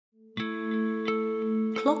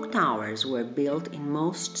clock towers were built in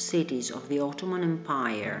most cities of the Ottoman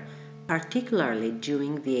Empire, particularly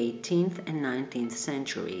during the 18th and 19th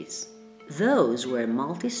centuries. Those were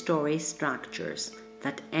multi-story structures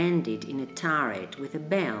that ended in a turret with a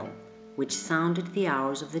bell, which sounded the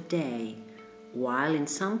hours of the day, while in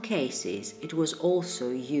some cases it was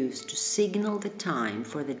also used to signal the time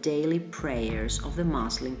for the daily prayers of the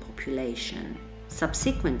Muslim population.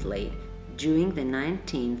 Subsequently, during the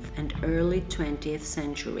 19th and early 20th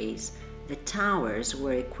centuries, the towers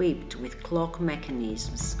were equipped with clock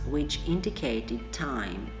mechanisms which indicated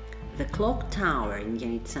time. The clock tower in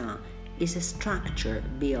Giannitsa is a structure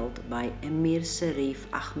built by Emir Serif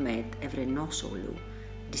Ahmet Evrenosoglu,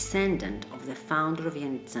 descendant of the founder of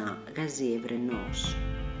Giannitsa Gazi Evrenos.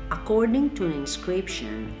 According to an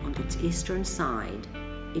inscription on its eastern side,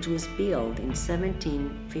 it was built in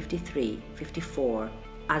 1753-54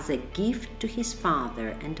 as a gift to his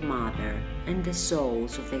father and mother and the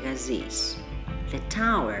souls of the Gazis. The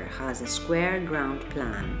tower has a square ground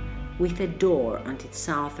plan with a door on its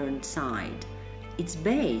southern side. Its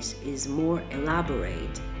base is more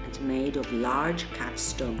elaborate and made of large cut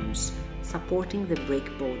stones supporting the brick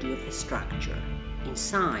body of the structure.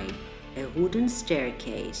 Inside, a wooden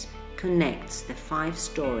staircase connects the 5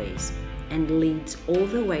 stories and leads all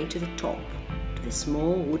the way to the top, to the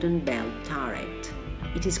small wooden bell turret.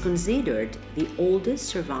 It is considered the oldest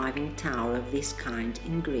surviving tower of this kind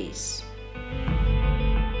in Greece.